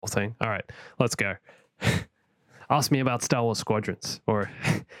thing. All right, let's go. Ask me about Star Wars Squadrons or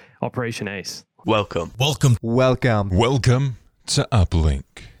Operation Ace. Welcome to Uplink.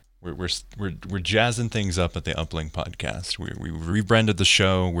 We're jazzing things up at the Uplink podcast. We rebranded the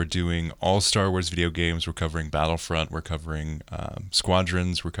show. We're doing all Star Wars video games. We're covering Battlefront. We're covering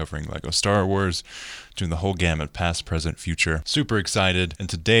Squadrons. We're covering Lego Star Wars. Doing the whole gamut, past, present, future. Super excited. And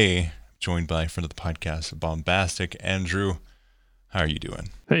today, joined by a friend of the podcast, Bombastic Andrew. How are you doing?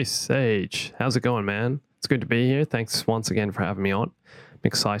 Hey, Sage. How's it going, man? It's good to be here. Thanks once again for having me on. I'm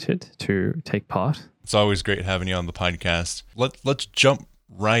excited to take part. It's always great having you on the podcast. Let's jump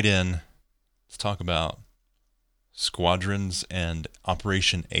right in. Let's talk about Squadrons and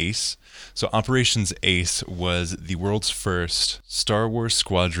Operation Ace. So Operations Ace was the world's first Star Wars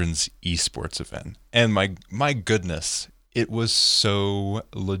Squadrons esports event. And my goodness, it was so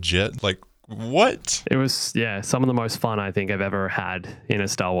legit. Like, what? It was, some of the most fun I think I've ever had in a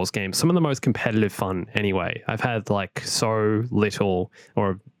Star Wars game. Some of the most competitive fun anyway. I've had like so little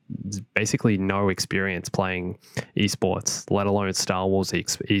or basically no experience playing esports, let alone Star Wars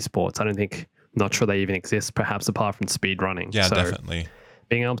esports. Not sure they even exist, perhaps apart from speedrunning. Yeah, so definitely.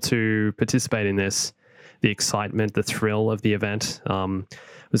 Being able to participate in this, the excitement, the thrill of the event,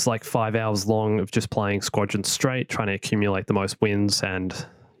 was like 5 hours long of just playing Squadrons straight, trying to accumulate the most wins and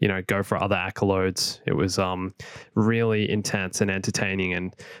go for other accolades. It was really intense and entertaining,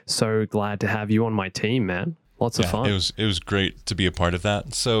 and so glad to have you on my team, man. Lots of fun. It was great to be a part of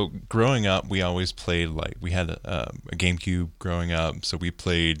that. So growing up, we always played, like, we had a GameCube growing up, so we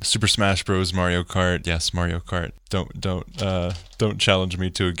played Super Smash Bros, Mario Kart. Yes, Mario Kart. Don't challenge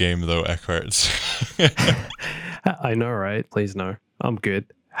me to a game though, Eckhart. I know, right? Please no. I'm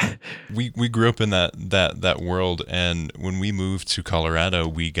good. We grew up in that world, and when we moved to Colorado,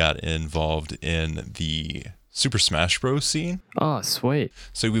 we got involved in the Super Smash Bros scene. Oh, sweet.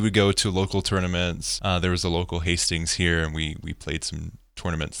 So we would go to local tournaments. There was a local Hastings here, and we played some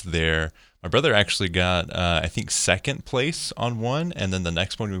tournaments there. My brother actually got, I think, second place on one, and then the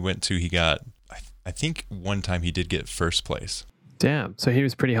next one we went to, he got, I think one time he did get first place. Damn, so he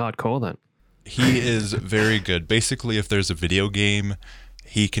was pretty hardcore then. He is very good. Basically, if there's a video game,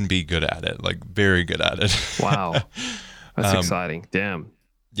 he can be good at it, like very good at it. Wow. That's exciting. Damn.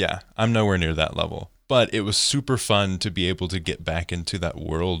 Yeah, I'm nowhere near that level. But it was super fun to be able to get back into that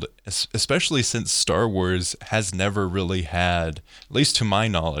world, especially since Star Wars has never really had, at least to my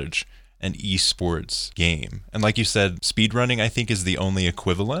knowledge, an esports game. And like you said, speedrunning, I think, is the only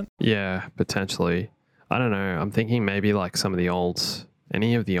equivalent. Yeah, potentially. I don't know. I'm thinking maybe like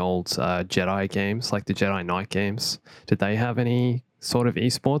any of the old Jedi games, like the Jedi Knight games. Did they have any sort of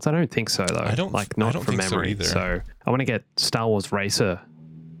esports? I don't think so, though. I don't from think memory. so either. So I want to get Star Wars Racer.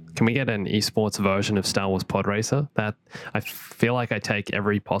 Can we get an esports version of Star Wars Pod Racer? That I feel like I take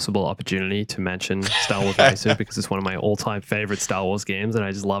every possible opportunity to mention Star Wars Racer because it's one of my all-time favorite Star Wars games, and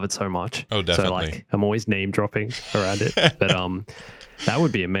I just love it so much. Oh, definitely. So I'm always name dropping around it. But that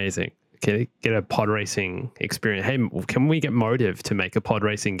would be amazing. Get a pod racing experience. Hey, can we get Motive to make a pod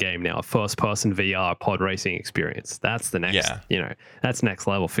racing game now? A first-person VR pod racing experience. That's the next. That's next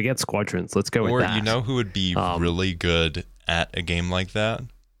level. Forget Squadrons. Let's go with that. Or you know who would be really good at a game like that?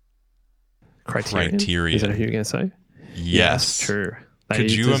 Criterion. Is that who you're going to say? Yes. True.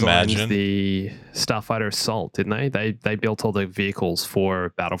 Could you imagine the Starfighter Assault? Didn't they? They built all the vehicles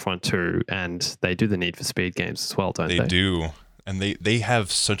for Battlefront 2, and they do the Need for Speed games as well, don't they? They do. And they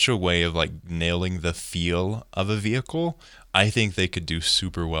have such a way of like nailing the feel of a vehicle. I think they could do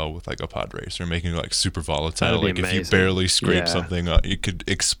super well with like a pod racer, making it like super volatile. Like amazing. If you barely scrape something up, it could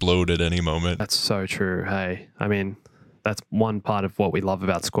explode at any moment. That's so true. Hey, I mean, that's one part of what we love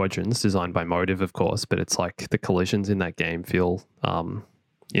about Squadrons, designed by Motive, of course, but it's like the collisions in that game feel,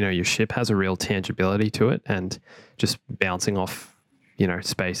 your ship has a real tangibility to it, and just bouncing off,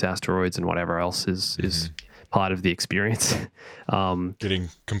 space asteroids and whatever else is part of the experience. Getting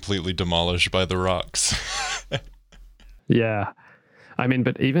completely demolished by the rocks. Yeah. I mean,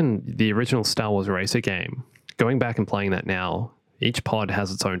 but even the original Star Wars Racer game, going back and playing that now, each pod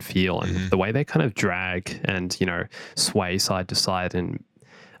has its own feel, and the way they kind of drag and, sway side to side and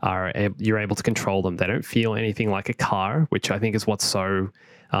you're able to control them. They don't feel anything like a car, which I think is what's so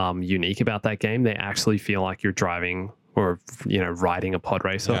unique about that game. They actually feel like you're driving or, riding a pod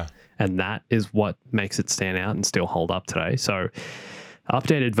racer. Yeah. And that is what makes it stand out and still hold up today. So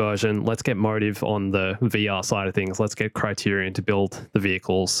updated version, let's get Motive on the VR side of things. Let's get Criterion to build the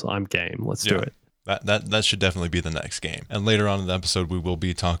vehicles. I'm game. Let's do it. That should definitely be the next game. And later on in the episode, we will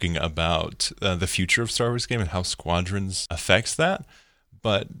be talking about the future of Star Wars game and how Squadrons affects that.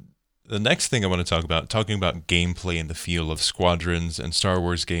 But The next thing I want to talk about, talking about gameplay and the feel of Squadrons and Star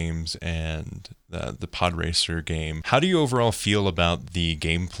Wars games and the Pod Racer game. How do you overall feel about the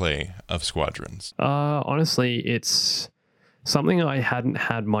gameplay of Squadrons? Honestly, it's something I hadn't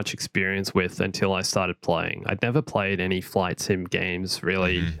had much experience with until I started playing. I'd never played any flight sim games,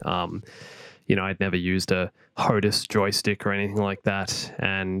 really. I'd never used a HOTAS joystick or anything like that.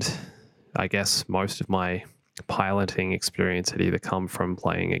 And I guess most of my piloting experience had either come from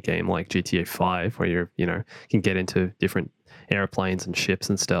playing a game like GTA 5, where can get into different airplanes and ships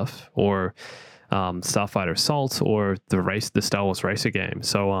and stuff, or Starfighter Assault, or the Star Wars Racer game.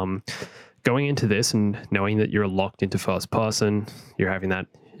 So going into this and knowing that you're locked into first person, you're having that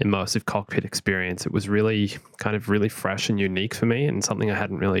immersive cockpit experience, it was really fresh and unique for me, and something I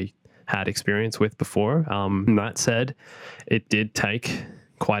hadn't really had experience with before. That said, it did take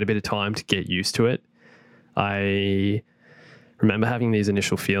quite a bit of time to get used to it. I remember having these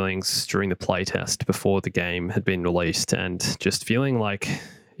initial feelings during the playtest before the game had been released, and just feeling like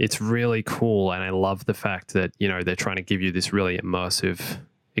it's really cool. And I love the fact that, they're trying to give you this really immersive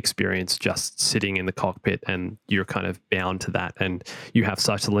experience just sitting in the cockpit, and you're kind of bound to that, and you have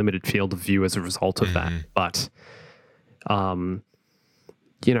such a limited field of view as a result of that. But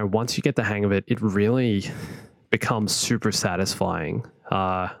once you get the hang of it, it really becomes super satisfying.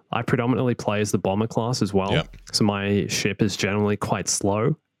 I predominantly play as the bomber class as well. Yep. So my ship is generally quite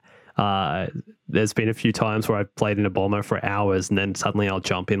slow. There's been a few times where I've played in a bomber for hours, and then suddenly I'll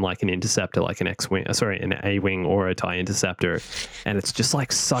jump in like an interceptor, like an an A-wing or a TIE interceptor. And it's just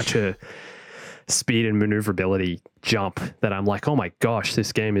like such a speed and maneuverability jump that I'm like, oh my gosh,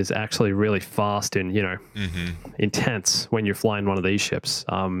 this game is actually really fast and, intense when you're flying one of these ships.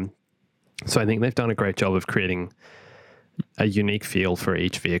 So I think they've done a great job of creating a unique feel for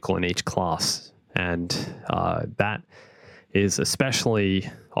each vehicle in each class. And that is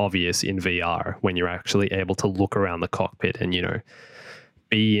especially obvious in VR when you're actually able to look around the cockpit and,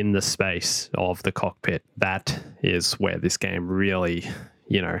 be in the space of the cockpit. That is where this game really,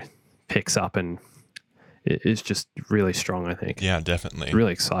 picks up, and it is just really strong, I think. Yeah, definitely.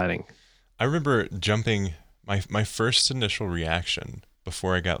 Really exciting. I remember jumping, my first initial reaction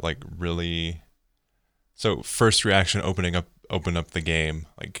before I got first reaction open up the game,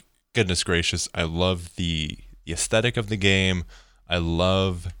 like, goodness gracious, I love the aesthetic of the game. I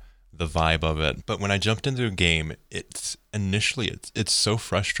love the vibe of it. But when I jumped into a game, it's so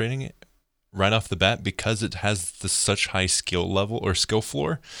frustrating right off the bat, because it has such high skill level or skill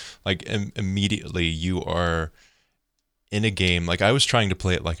floor. Like, immediately you are in a game. Like, I was trying to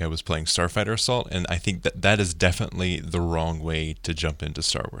play it like I was playing Starfighter Assault, and I think that is definitely the wrong way to jump into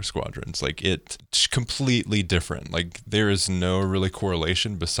Star Wars Squadrons. Like, it's completely different. Like, there is no really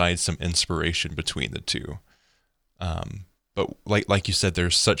correlation besides some inspiration between the two. But like you said,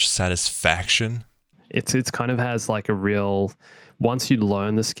 there's such satisfaction. It's kind of has like a real, once you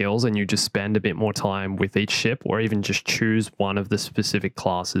learn the skills and you just spend a bit more time with each ship, or even just choose one of the specific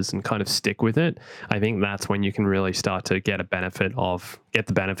classes and kind of stick with it, I think that's when you can really start to get the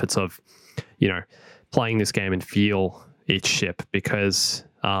benefits of, playing this game and feel each ship, because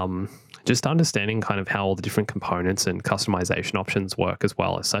just understanding kind of how all the different components and customization options work as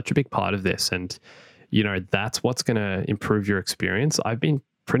well is such a big part of this. And, that's what's going to improve your experience. I've been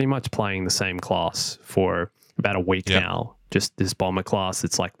pretty much playing the same class for about a week now. Just this bomber class.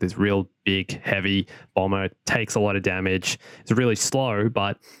 It's like this real big, heavy bomber. It takes a lot of damage. It's really slow,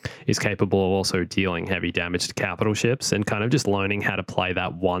 but is capable of also dealing heavy damage to capital ships, and kind of just learning how to play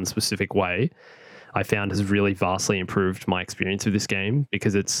that one specific way, I found has really vastly improved my experience of this game,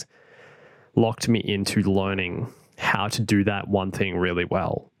 because it's locked me into learning how to do that one thing really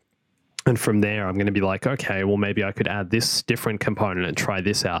well. And from there, I'm going to be like, okay, well, maybe I could add this different component and try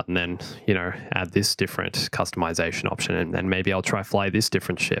this out, and then, add this different customization option. And then maybe I'll try fly this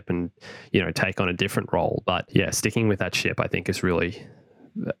different ship and, take on a different role. But yeah, sticking with that ship, I think, has really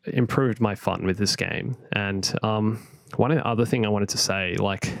improved my fun with this game. And one other thing I wanted to say,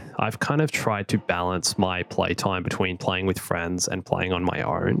 like, I've kind of tried to balance my playtime between playing with friends and playing on my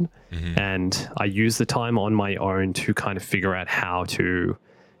own. And I use the time on my own to kind of figure out how to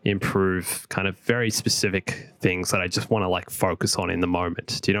improve kind of very specific things that I just want to like focus on in the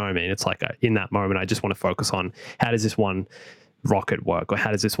moment. Do you know what I mean? It's like in that moment, I just want to focus on how does this one rocket work, or how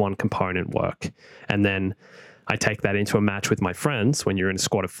does this one component work? And then I take that into a match with my friends when you're in a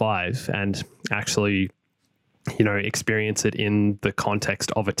squad of 5, and actually, experience it in the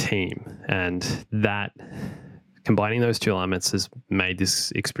context of a team. And that, combining those two elements, has made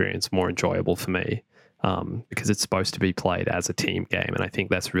this experience more enjoyable for me. Because it's supposed to be played as a team game, and I think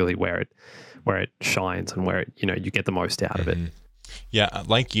that's really where it shines, and where it, you get the most out of it. Yeah,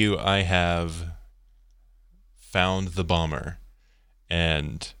 like you, I have found the bomber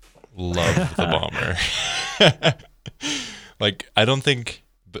and love the bomber. Like, I don't think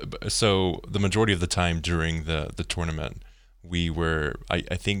so. The majority of the time during the tournament,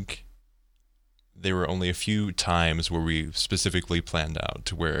 I think there were only a few times where we specifically planned out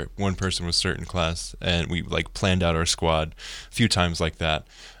to where one person was certain class and we like planned out our squad a few times like that.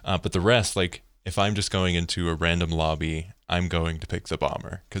 But the rest, like if I'm just going into a random lobby, I'm going to pick the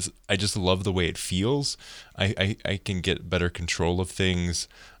bomber because I just love the way it feels. I can get better control of things.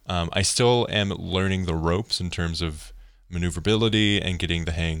 I still am learning the ropes in terms of maneuverability and getting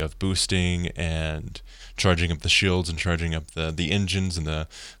the hang of boosting and charging up the shields and charging up the engines and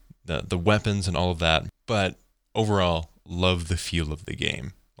the weapons and all of that. But overall, love the feel of the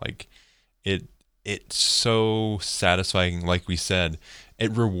game. Like it's so satisfying. Like we said,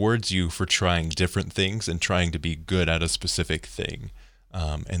 it rewards you for trying different things and trying to be good at a specific thing.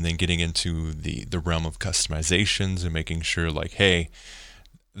 And then getting into the realm of customizations and making sure like, hey,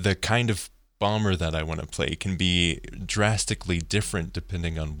 the kind of bomber that I want to play can be drastically different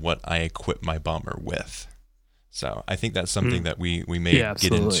depending on what I equip my bomber with. So I think that's something that we may get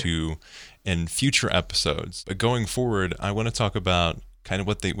into in future episodes. But going forward, I want to talk about kind of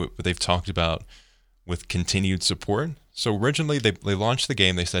what they've talked about with continued support. So originally they launched the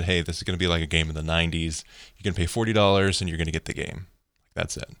game. They said, hey, this is going to be like a game in the 90s. You're going to pay $40 and you're going to get the game.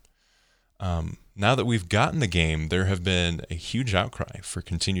 That's it. Now that we've gotten the game, there have been a huge outcry for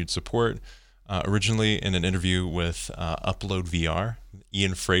continued support. Originally in an interview with Upload VR,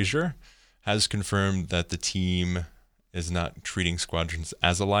 Ian Fraser has confirmed that the team is not treating Squadrons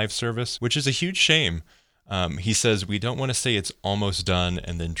as a live service, which is a huge shame. He says, we don't want to say it's almost done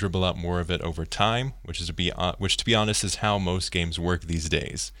and then dribble out more of it over time, which to be honest is how most games work these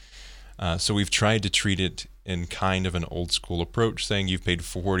days. So we've tried to treat it in kind of an old school approach, saying you've paid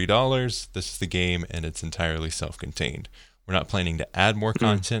 $40, this is the game, and it's entirely self-contained. We're not planning to add more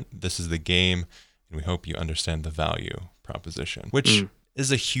content. This is the game, and we hope you understand the value proposition, which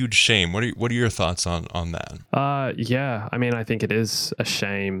is a huge shame. What are your thoughts on that? Yeah, I mean, I think it is a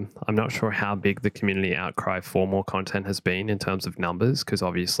shame. I'm not sure how big the community outcry for more content has been in terms of numbers, because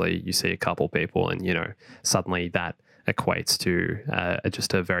obviously you see a couple people and, suddenly that equates to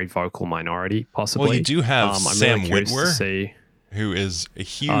just a very vocal minority, possibly. Well, you do have Sam really Witwer, who is a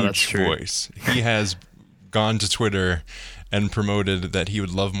huge voice. He has gone to Twitter and promoted that he would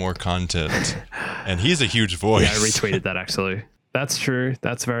love more content, and he's a huge voice. Yeah, I retweeted that actually. That's true.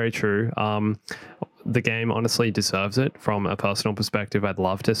 That's very true. The game honestly deserves it from a personal perspective. I'd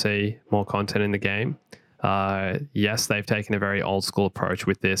love to see more content in the game. Yes, they've taken a very old school approach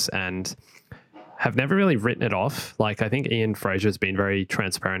with this and have never really written it off. Like, I think Ian Fraser's been very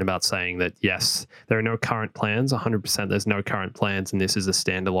transparent about saying that, yes, there are no current plans, 100% there's no current plans, and this is a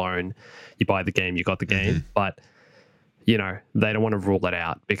standalone. You buy the game, you got the game. But, they don't want to rule that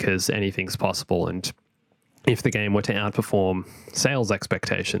out because anything's possible. And if the game were to outperform sales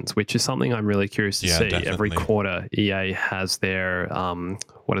expectations, which is something I'm really curious to see. Definitely. Every quarter, EA has their,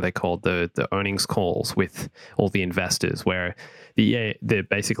 what are they called? The earnings calls with all the investors, where the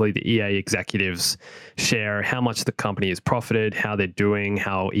EA executives share how much the company has profited, how they're doing,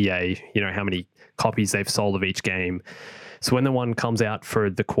 how EA, how many copies they've sold of each game. So when the one comes out for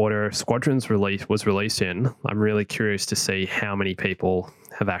the quarter Squadrons was released in, I'm really curious to see how many people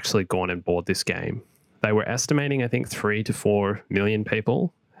have actually gone and bought this game. They were estimating, I think, 3 to 4 million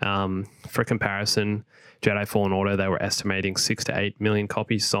people. For comparison, Jedi Fallen Order, they were estimating 6 to 8 million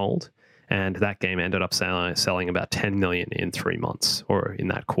copies sold. And that game ended up selling about 10 million in 3 months or in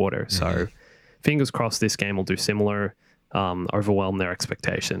that quarter. So fingers crossed this game will do similar, overwhelm their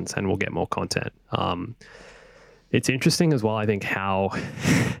expectations, and we'll get more content. It's interesting as well, I think, how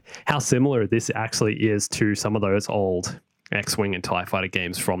similar this actually is to some of those old X-Wing and TIE Fighter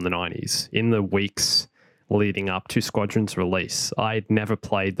games from the 90s. In the weeks leading up to Squadron's release, I'd never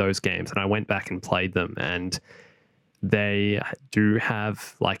played those games, and I went back and played them, and they do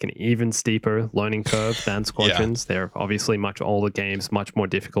have like an even steeper learning curve than Squadrons. They're obviously much older games, much more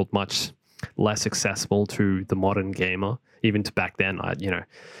difficult, much less accessible to the modern gamer. Even to back then, I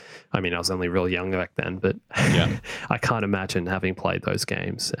was only real young back then, but I can't imagine having played those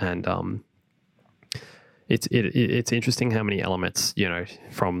games. And it's interesting how many elements,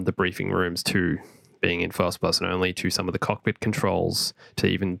 from the briefing rooms to being in first person only, to some of the cockpit controls, to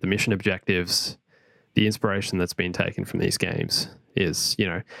even the mission objectives. The inspiration that's been taken from these games is,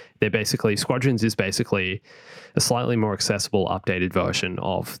 Squadrons is basically a slightly more accessible, updated version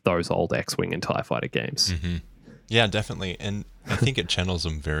of those old X-Wing and TIE Fighter games. Yeah, definitely. And I think it channels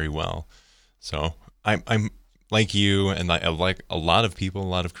them very well. So I'm like you and like a lot of people, a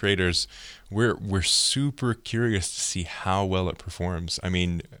lot of creators, we're super curious to see how well it performs. I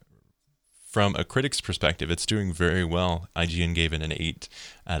mean, from a critic's perspective, it's doing very well. IGN gave it an 8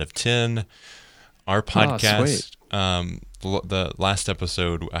 out of 10. Our podcast, the last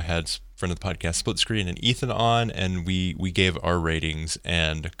episode, I had friend of the podcast, Split Screen, and Ethan on, and we gave our ratings,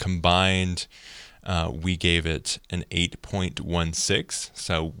 and combined, we gave it an 8.16.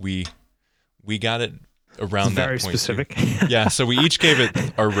 So we got it around that point. Very specific. Yeah, so we each gave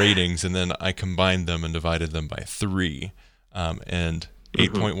it our ratings, and then I combined them and divided them by 3. And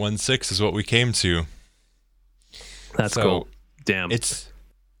 8.16 is what we came to. That's cool. Damn.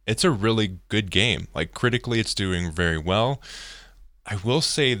 It's a really good game. Like, critically, it's doing very well. I will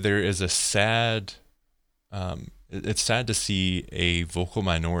say there is a sad... it's sad to see a vocal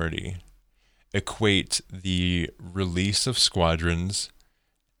minority equate the release of Squadrons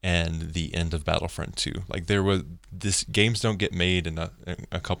and the end of Battlefront 2. Like, games don't get made in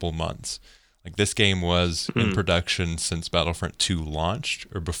a couple months. Like, this game was in production since Battlefront 2 launched,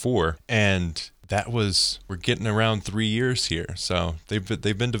 or before, and we're getting around 3 years here. So they've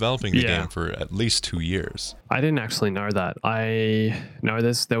been developing the game for at least 2 years. I didn't actually know that. I know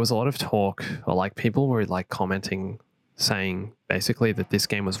there was a lot of talk, or like people were like commenting, saying basically that this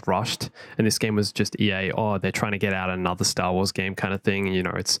game was rushed, and this game was just EA. Oh, they're trying to get out another Star Wars game kind of thing. You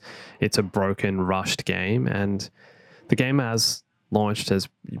know, it's a broken, rushed game, and the game has launched, as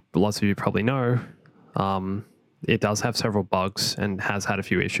lots of you probably know, it does have several bugs and has had a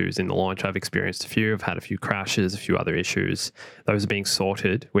few issues in the launch. I've experienced a few. I've had a few crashes, a few other issues. Those are being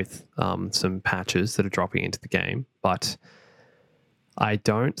sorted with some patches that are dropping into the game. But I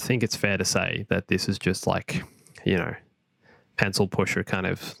don't think it's fair to say that this is just like, you know, pencil pusher kind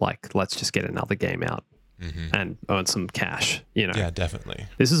of like, let's just get another game out and earn some cash, you know. Yeah, definitely.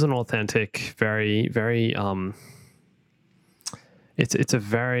 This is an authentic, very, very... It's a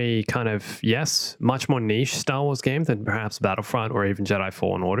very kind of, yes, much more niche Star Wars game than perhaps Battlefront or even Jedi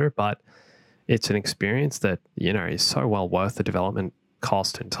Fallen Order, but it's an experience that, you know, is so well worth the development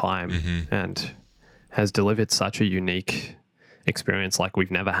cost and time and has delivered such a unique experience like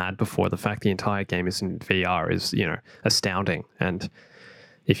we've never had before. The fact the entire game is in VR is, you know, astounding. And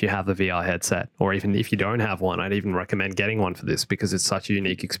if you have the VR headset, or even if you don't have one, I'd even recommend getting one for this, because it's such a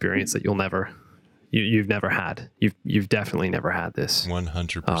unique experience that you've never had. You've definitely never had this.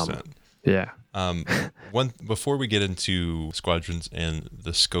 100%. Yeah. Before we get into Squadrons and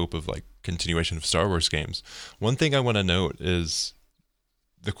the scope of like continuation of Star Wars games, one thing I want to note is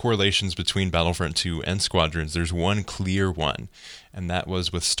the correlations between Battlefront 2 and Squadrons. There's one clear one, and that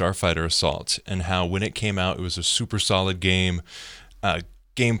was with Starfighter Assault, and how when it came out, it was a super solid game.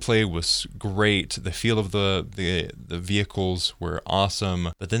 Gameplay was great. The feel of the vehicles were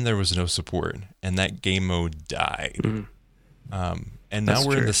awesome, but then there was no support, and that game mode died. And now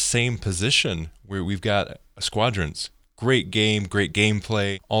we're in the same position where we've got Squadrons. Great game, great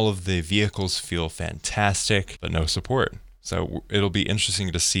gameplay. All of the vehicles feel fantastic, but no support. So it'll be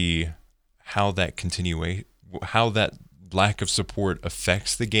interesting to see how that lack of support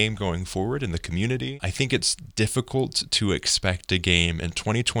affects the game going forward in the community. I think it's difficult to expect a game in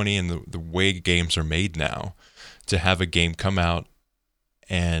 2020 and the way games are made now to have a game come out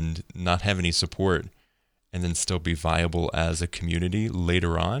and not have any support and then still be viable as a community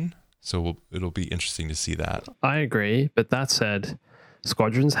later on. So it'll be interesting to see that. I agree. But that said,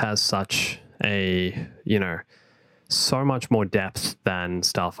 Squadrons has such a, you know, so much more depth than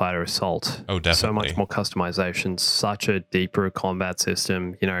Starfighter Assault. Oh, definitely. So much more customization, such a deeper combat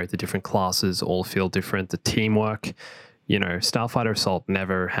system. You know, the different classes all feel different. The teamwork, you know, Starfighter Assault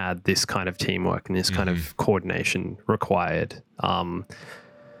never had this kind of teamwork and this kind of coordination required.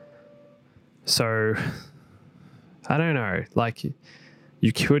 So, I don't know. Like,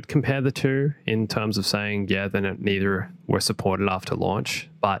 you could compare the two in terms of saying, yeah, then neither were supported after launch.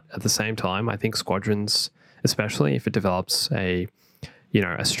 But at the same time, I think Squadrons, especially if it develops a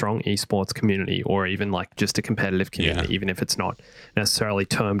strong esports community, or even like just a competitive community, even if it's not necessarily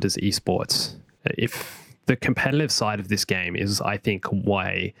termed as esports. If the competitive side of this game is, I think,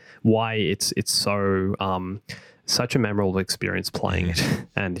 why it's so such a memorable experience playing it,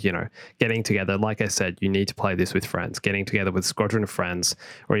 and you know, getting together. Like I said, you need to play this with friends. Getting together with a squadron of friends,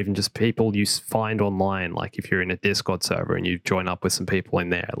 or even just people you find online. Like if you're in a Discord server and you join up with some people in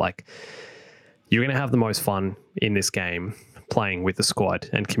there, like, you're going to have the most fun in this game playing with the squad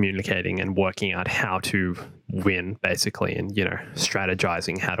and communicating and working out how to win, basically, and, you know,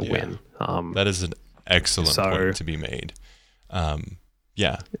 strategizing how to win. That is an excellent point to be made. Didn't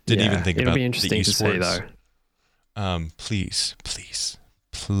even think about it'll be interesting to see, though. Please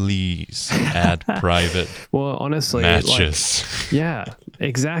please add private Well, honestly, matches. Yeah,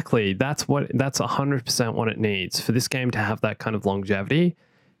 exactly. That's 100% what it needs for this game to have that kind of longevity.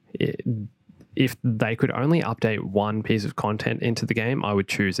 If they could only update one piece of content into the game, I would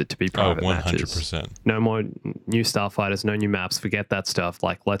choose it to be private 100%. matches. No more new starfighters, no new maps. Forget that stuff.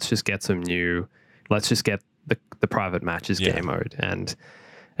 Like, let's just get the private matches game mode and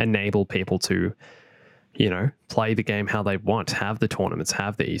enable people to, play the game how they want, have the tournaments,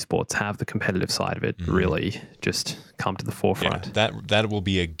 have the esports, have the competitive side of it really just come to the forefront. Yeah, that will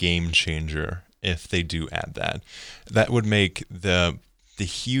be a game changer if they do add that. That would make the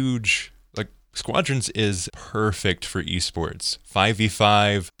huge, like, Squadrons is perfect for esports.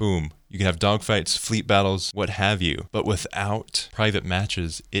 5v5, boom. You can have dogfights, fleet battles, what have you. But without private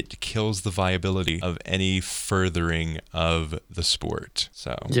matches, it kills the viability of any furthering of the sport.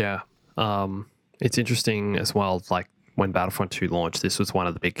 So yeah. It's interesting as well, like when Battlefront 2 launched, this was one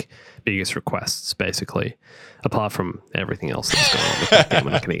of the biggest requests, basically, apart from everything else that's going on with that game.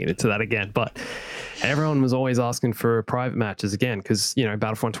 We're not going to get into that again. But everyone was always asking for private matches again because,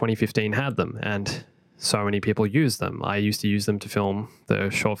 Battlefront 2015 had them and so many people used them. I used to use them to film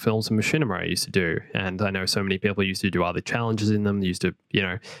the short films and machinima I used to do. And I know so many people used to do other challenges in them. They used to,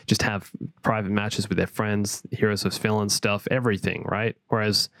 just have private matches with their friends, Heroes of Villain stuff, everything, right?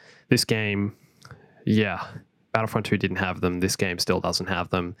 Whereas this game... yeah, Battlefront 2 didn't have them. This game still doesn't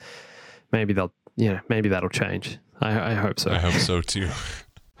have them. Maybe that'll change. I hope so. I hope so too.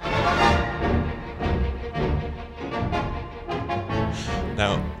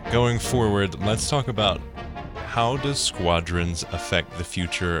 Now, going forward, let's talk about how does Squadrons affect the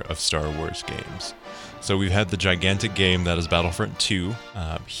future of Star Wars games? So we've had the gigantic game that is Battlefront 2,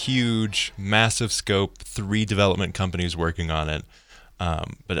 huge, massive scope, 3 development companies working on it.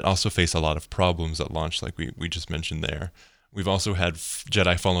 But it also faced a lot of problems at launch, like we just mentioned there. We've also had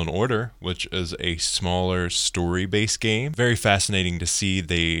Jedi Fallen Order, which is a smaller story-based game. Very fascinating to see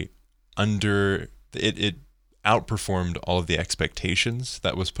it outperformed all of the expectations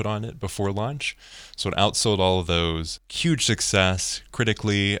that was put on it before launch. So it outsold all of those. Huge success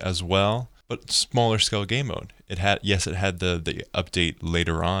critically as well, but smaller scale game mode. It had the update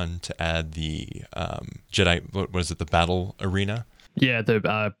later on to add the Jedi, what was it, the battle arena? Yeah,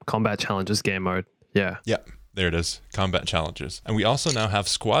 the combat challenges game mode. Yeah. Yep, there it is. Combat challenges. And we also now have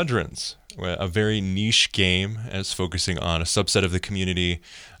Squadrons, a very niche game as focusing on a subset of the community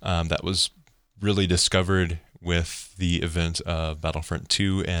that was really discovered with the event of Battlefront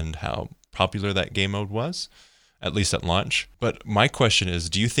 2 and how popular that game mode was, at least at launch. But my question is,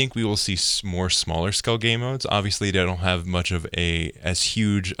 do you think we will see more smaller scale game modes? Obviously, they don't have much of as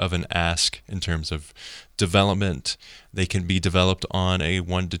huge of an ask in terms of development. They can be developed on a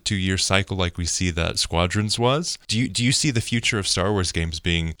 1 to 2 year cycle like we see that Squadrons was. Do you see the future of Star Wars games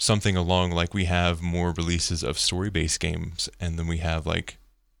being something along like we have more releases of story-based games and then we have like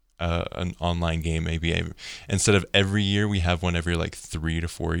an online game maybe instead of every year we have one every like 3 to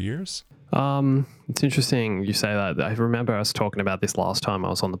 4 years? It's interesting you say that. I remember us talking about this last time I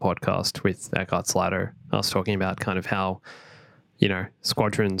was on the podcast with Eckhart Slatter. I was talking about kind of how,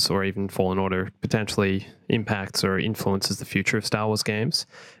 Squadrons or even Fallen Order potentially impacts or influences the future of Star Wars games.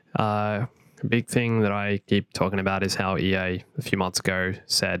 A big thing that I keep talking about is how EA a few months ago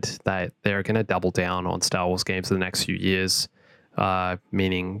said that they're going to double down on Star Wars games in the next few years,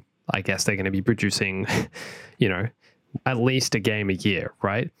 meaning I guess they're going to be producing, at least a game a year,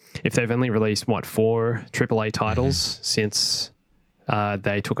 right? If they've only released, 4 AAA titles since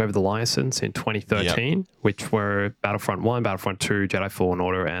they took over the license in 2013, which were Battlefront 1, Battlefront 2, Jedi Fallen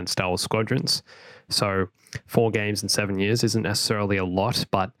Order, and Star Wars Squadrons. So 4 games in 7 years isn't necessarily a lot,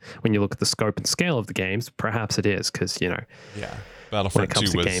 but when you look at the scope and scale of the games, perhaps it is because, Battlefront when it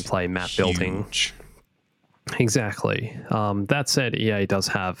comes 2 to was gameplay, map huge. building. Exactly. That said, EA does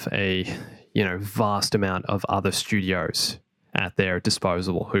have a vast amount of other studios at their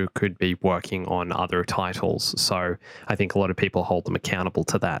disposal who could be working on other titles. So I think a lot of people hold them accountable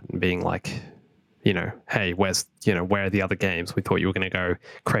to that and being like, hey, where are the other games? We thought you were going to go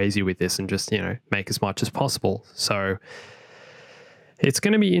crazy with this and just, make as much as possible. So it's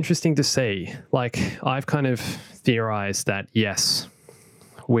going to be interesting to see. Like, I've kind of theorized that, yes,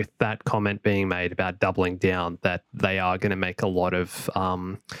 with that comment being made about doubling down, that they are going to make a lot of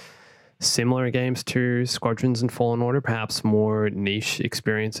similar games to Squadrons and Fallen Order, perhaps more niche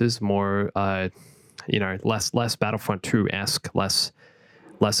experiences, more less Battlefront 2-esque, less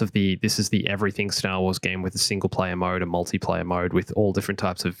less of this is the everything Star Wars game with a single player mode, a multiplayer mode with all different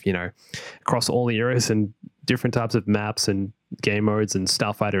types of, across all eras and different types of maps and game modes and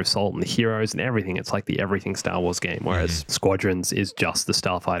Starfighter Assault and the heroes and everything. It's like the everything Star Wars game, whereas Squadrons is just the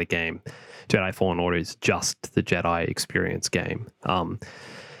Starfighter game. Jedi Fallen Order is just the Jedi experience game.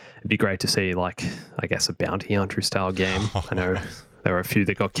 It'd be great to see, like, I guess, a bounty hunter style game. I know there were a few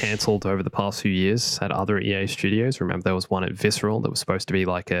that got cancelled over the past few years at other EA studios. Remember, there was one at Visceral that was supposed to be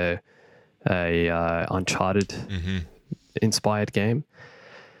like a Uncharted inspired game.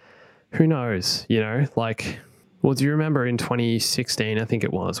 Who knows? Well, do you remember in 2016, I think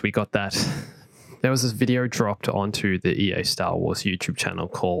it was, we got that. There was this video dropped onto the EA Star Wars YouTube channel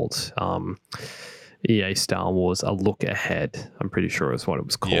called EA Star Wars A Look Ahead. I'm pretty sure is what it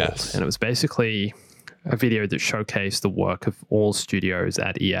was called. Yes. And it was basically a video that showcased the work of all studios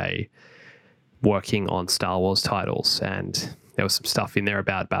at EA working on Star Wars titles. And there was some stuff in there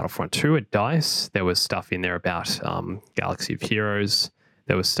about Battlefront 2 at DICE. There was stuff in there about Galaxy of Heroes.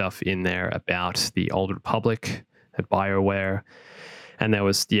 There was stuff in there about the Old Republic at BioWare. And there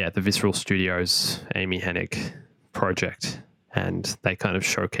was, the Visceral Studios Amy Hennig project. And they kind of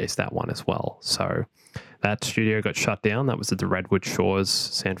showcased that one as well. So that studio got shut down. That was at the Redwood Shores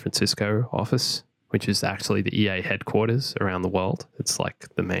San Francisco office, which is actually the EA headquarters around the world. It's like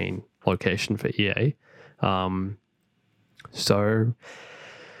the main location for EA. So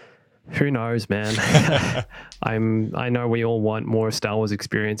who knows, man? I know we all want more Star Wars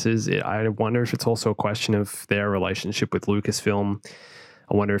experiences. I wonder if it's also a question of their relationship with Lucasfilm.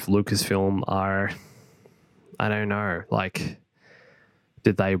 I wonder if Lucasfilm I don't know,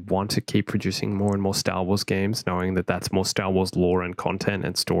 did they want to keep producing more and more Star Wars games, knowing that that's more Star Wars lore and content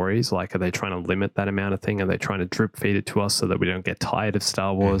and stories? Are they trying to limit that amount of thing? Are they trying to drip feed it to us so that we don't get tired of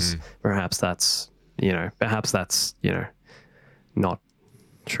Star Wars? Perhaps that's not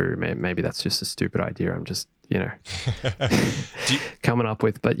true. Maybe that's just a stupid idea I'm just, coming up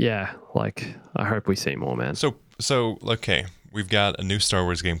with. But yeah, I hope we see more, man. So okay, we've got a new Star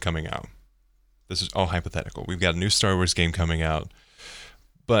Wars game coming out. This is all hypothetical. We've got a new Star Wars game coming out,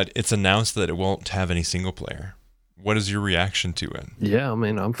 but it's announced that it won't have any single player. What is your reaction to it? Yeah, I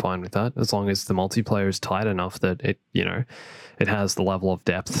mean, I'm fine with that as long as the multiplayer is tight enough that it has the level of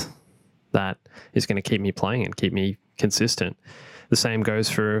depth that is going to keep me playing and keep me consistent. The same goes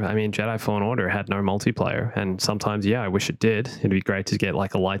for, Jedi Fallen Order had no multiplayer, and sometimes, I wish it did. It'd be great to get a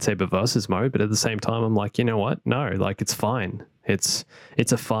lightsaber versus mode, but at the same time, I'm like, you know what? No, it's fine. It's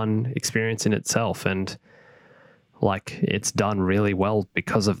a fun experience in itself, and it's done really well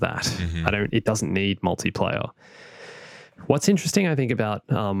because of that. It doesn't need multiplayer. What's interesting, I think, about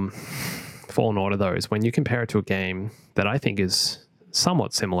Fallen Order, though, is when you compare it to a game that I think is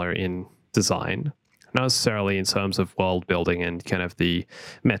somewhat similar in design, not necessarily in terms of world building and kind of the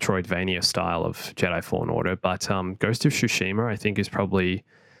Metroidvania style of Jedi Fallen Order, but Ghost of Tsushima, I think, is probably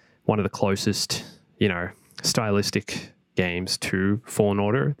one of the closest, stylistic games to Fallen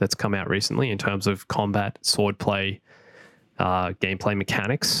Order that's come out recently in terms of combat, swordplay, gameplay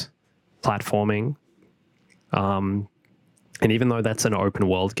mechanics, platforming. And even though that's an open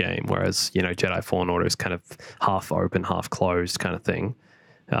world game, whereas, Jedi Fallen Order is kind of half open, half closed kind of thing,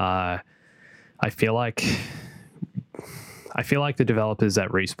 I feel like the developers at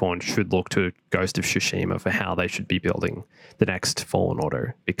Respawn should look to Ghost of Tsushima for how they should be building the next Fallen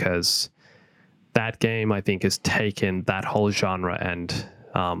Order, because that game, I think, has taken that whole genre and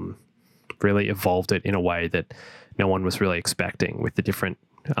really evolved it in a way that no one was really expecting, with the different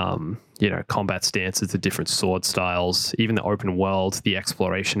combat stances, the different sword styles, even the open world, the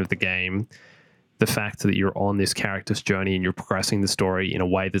exploration of the game, the fact that you're on this character's journey and you're progressing the story in a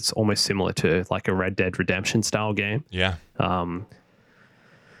way that's almost similar to a Red Dead Redemption style game. Yeah.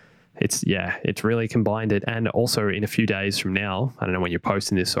 It's really combined it. And also in a few days from now, I don't know when you're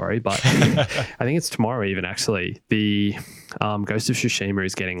posting this, sorry, but I think it's tomorrow even, actually, the Ghost of Tsushima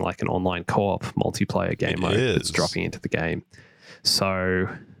is getting an online co-op multiplayer game mode that's dropping into the game. So,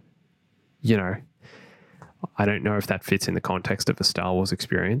 I don't know if that fits in the context of a Star Wars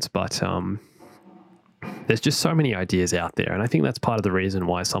experience, but there's just so many ideas out there. And I think that's part of the reason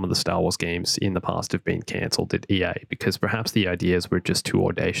why some of the Star Wars games in the past have been cancelled at EA, because perhaps the ideas were just too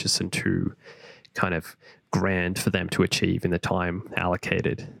audacious and too kind of grand for them to achieve in the time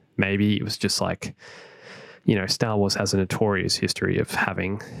allocated. Maybe it was just Star Wars has a notorious history of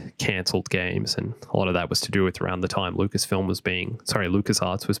having cancelled games, and a lot of that was to do with around the time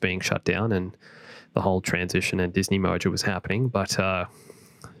LucasArts was being shut down and the whole transition and Disney merger was happening. But I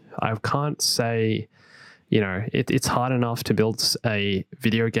can't say it's hard enough to build a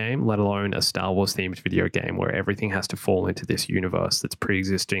video game, let alone a Star Wars themed video game where everything has to fall into this universe that's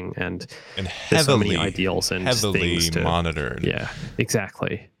pre-existing and there's so many ideals and things to monitored. Yeah,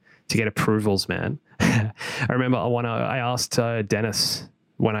 exactly. To get approvals, man. I remember I asked Dennis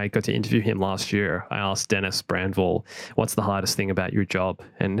when I got to interview him last year. I asked Dennis Brandville, "What's the hardest thing about your job?"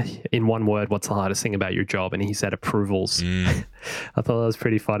 And in one word, "What's the hardest thing about your job?" And he said approvals. I thought that was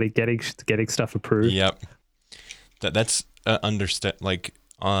pretty funny. Getting stuff approved. Yep. That's understand. Like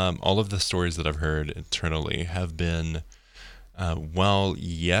all of the stories that I've heard internally have been, well,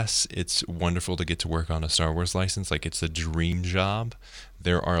 yes, it's wonderful to get to work on a Star Wars license. Like it's a dream job.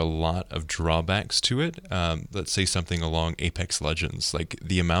 There are a lot of drawbacks to it. Let's say something along Apex Legends. Like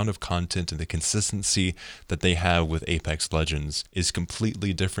the amount of content and the consistency that they have with Apex Legends is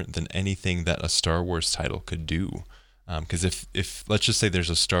completely different than anything that a Star Wars title could do. Because if let's just say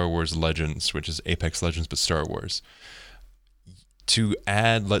there's a Star Wars Legends, which is Apex Legends but Star Wars, to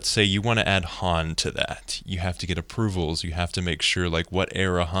add, let's say you want to add Han to that, you have to get approvals. You have to make sure, like, what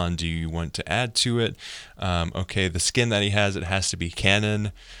era Han do you want to add to it? Okay, the skin that he has, it has to be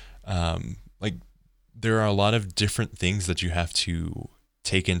canon. Like, there are a lot of different things that you have to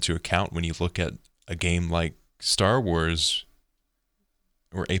take into account when you look at a game like Star Wars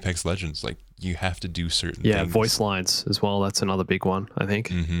or Apex Legends. Like, you have to do certain things. Yeah, voice lines as well. That's another big one, I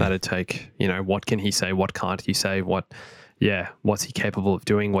think. That'd take, what can he say? What can't he say? What's he capable of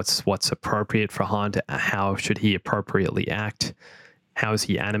doing? What's appropriate for Han to, how should he appropriately act? How is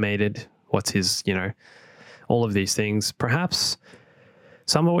he animated? What's his, all of these things. Perhaps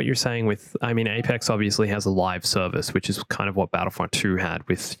some of what you're saying with, Apex obviously has a live service, which is kind of what Battlefront 2 had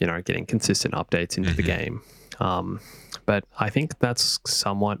with, getting consistent updates into the game. But I think that's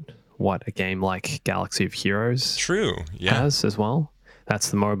somewhat what a game like Galaxy of Heroes has as well.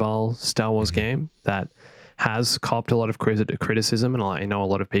 That's the mobile Star Wars game that has copped a lot of criticism, and I know a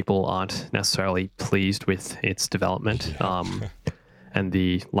lot of people aren't necessarily pleased with its development and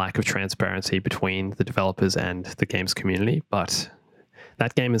the lack of transparency between the developers and the game's community. But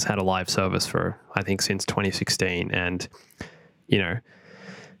that game has had a live service for, I think, since 2016, and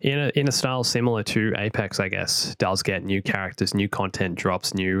in a style similar to Apex, I guess, does get new characters, new content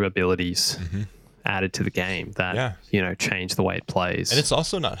drops, new abilities added to the game that change the way it plays. And it's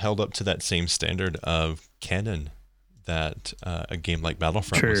also not held up to that same standard of canon that a game like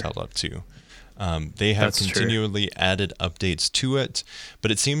Battlefront was held up to. They have continually added updates to it, but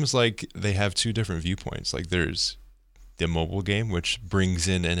it seems like they have two different viewpoints. Like there's the mobile game, which brings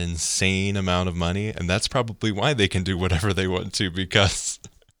in an insane amount of money, and that's probably why they can do whatever they want to, because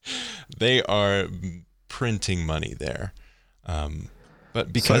they are printing money there.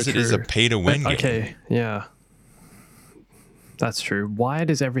 But because it is a pay-to-win game. Okay, yeah. That's true. Why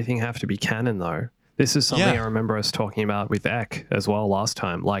does everything have to be canon, though? This is something I remember us talking about with Ek as well last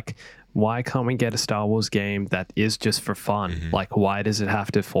time. Like, why can't we get a Star Wars game that is just for fun? Like, why does it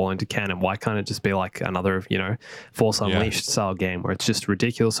have to fall into canon? Why can't it just be like another, Force Unleashed style game where it's just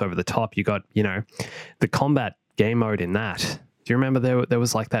ridiculous, over the top? You got, the combat game mode in that. Do you remember there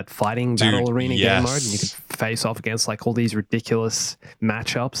was like that fighting battle arena game mode, and you could face off against like all these ridiculous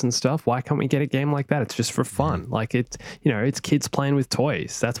matchups and stuff? Why can't we get a game like that? It's just for fun. Like it's kids playing with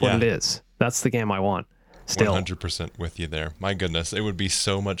toys. That's what it is. That's the game I want. Still 100% with you there. My goodness, it would be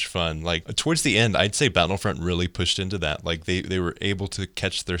so much fun. Like towards the end, I'd say Battlefront really pushed into that. Like they were able to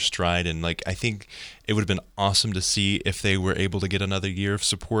catch their stride, and like I think it would have been awesome to see if they were able to get another year of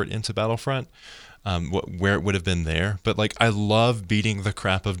support into Battlefront. Where it would have been there. But like I love beating the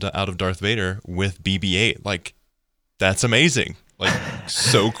crap out of Darth Vader with BB-8. Like that's amazing. Like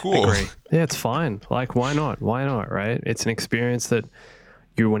so cool. Agree. Yeah, it's fine. Like why not? Why not, right? It's an experience that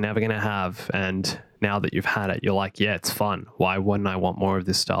you were never going to have, and now that you've had it, you're like, yeah, it's fun. Why wouldn't I want more of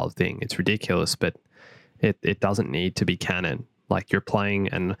this style of thing? It's ridiculous, but it doesn't need to be canon. Like you're playing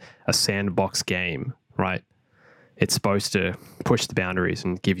a sandbox game, right? It's supposed to push the boundaries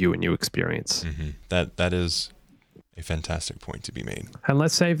and give you a new experience. That is a fantastic point to be made. And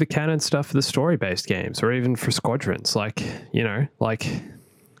let's save the canon stuff for the story-based games, or even for Squadrons. Like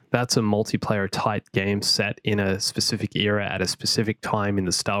that's a multiplayer tight game set in a specific era at a specific time in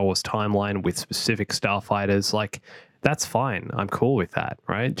the Star Wars timeline with specific starfighters. Like that's fine. I'm cool with that,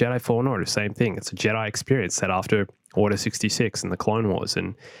 right? Jedi Fallen Order, same thing. It's a Jedi experience set after Order 66 and the Clone Wars,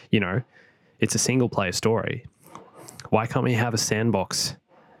 and it's a single-player story. Why can't we have a sandbox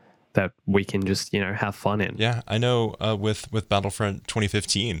that we can just, have fun in? Yeah, I know with Battlefront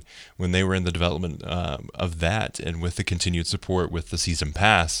 2015, when they were in the development of that, and with the continued support with the Season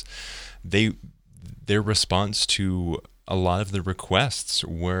Pass, their response to a lot of the requests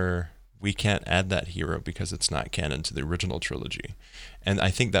were we can't add that hero because it's not canon to the original trilogy. And I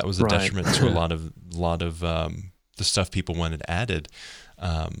think that was a detriment to a lot of the stuff people wanted added.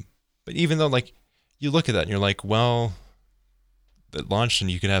 But even though, like, you look at that and you're like, well, it launched and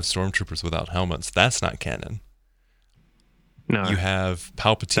you could have stormtroopers without helmets. That's not canon. No. You have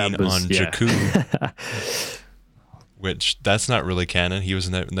Palpatine on Jakku, which that's not really canon. He was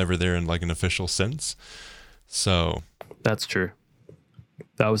never there in like an official sense. So that's true.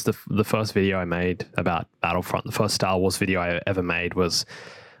 That was the first video I made about Battlefront. The first Star Wars video I ever made was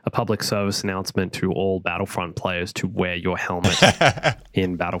a public service announcement to all Battlefront players to wear your helmet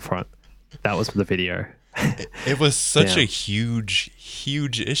in Battlefront. That was the video. It was such a huge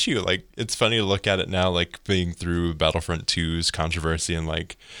issue. Like, it's funny to look at it now, like being through Battlefront 2's controversy, and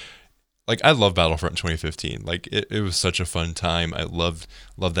like I love Battlefront 2015. Like it was such a fun time. I love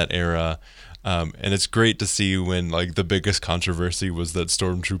that era. And it's great to see when like the biggest controversy was that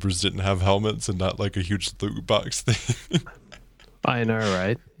stormtroopers didn't have helmets and not like a huge loot box thing. I know,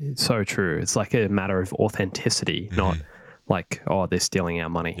 right? It's so true. It's like a matter of authenticity, not like, oh, they're stealing our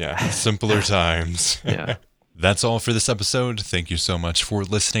money. Yeah, simpler times. Yeah. That's all for this episode. Thank you so much for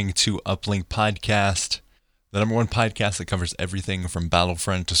listening to Uplink Podcast, the number one podcast that covers everything from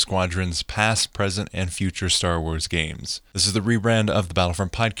Battlefront to Squadrons, past, present, and future Star Wars games. This is the rebrand of the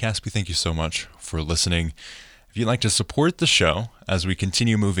Battlefront Podcast. We thank you so much for listening. If you'd like to support the show as we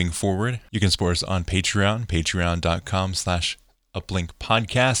continue moving forward, you can support us on Patreon,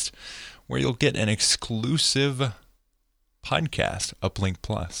 patreon.com/uplinkpodcast, where you'll get an exclusive podcast, Uplink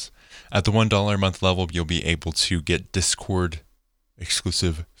Plus. At the $1 a month level, you'll be able to get Discord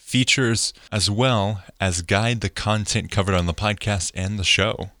exclusive features, as well as guide the content covered on the podcast and the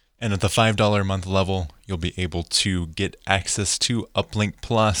show. And at the $5 a month level, you'll be able to get access to Uplink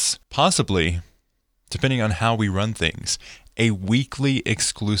Plus, possibly, depending on how we run things, a weekly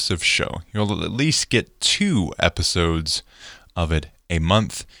exclusive show. You'll at least get 2 episodes of it a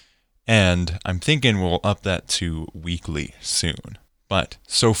month, and I'm thinking we'll up that to weekly soon. But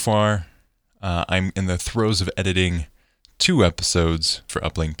so far, I'm in the throes of editing 2 episodes for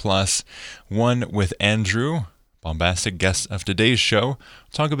Uplink Plus. One with Andrew, bombastic guest of today's show.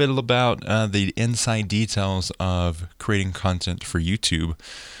 Talk a bit about the inside details of creating content for YouTube.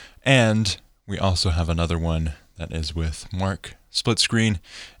 And we also have another one that is with Mark Splitscreen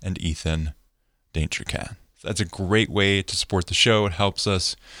and Ethan Dangercat. That's a great way to support the show. It helps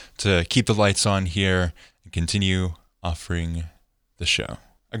us to keep the lights on here and continue offering the show.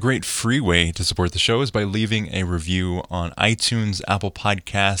 A great free way to support the show is by leaving a review on iTunes, Apple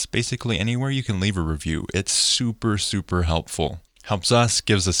Podcasts, basically anywhere you can leave a review. It's super, super helpful. Helps us,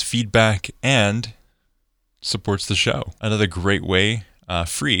 gives us feedback, and supports the show. Another great way,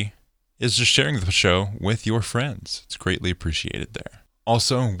 free, is just sharing the show with your friends. It's greatly appreciated there.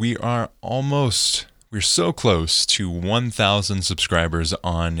 Also, we're so close to 1,000 subscribers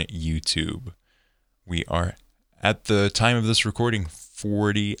on YouTube. We are, at the time of this recording,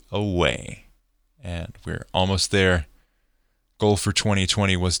 40 away, and we're almost there. Goal for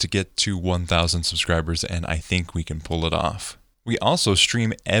 2020 was to get to 1,000 subscribers, and I think we can pull it off. We also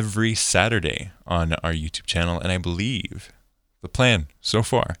stream every Saturday on our YouTube channel, and I believe the plan so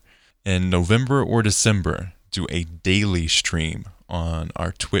far, in November or December, do a daily stream on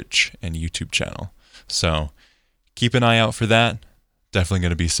our Twitch and YouTube channel. So keep an eye out for that. Definitely going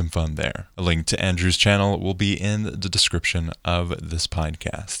to be some fun there. A link to Andrew's channel will be in the description of this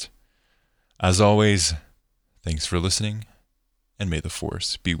podcast. As always, thanks for listening, and may the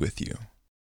Force be with you.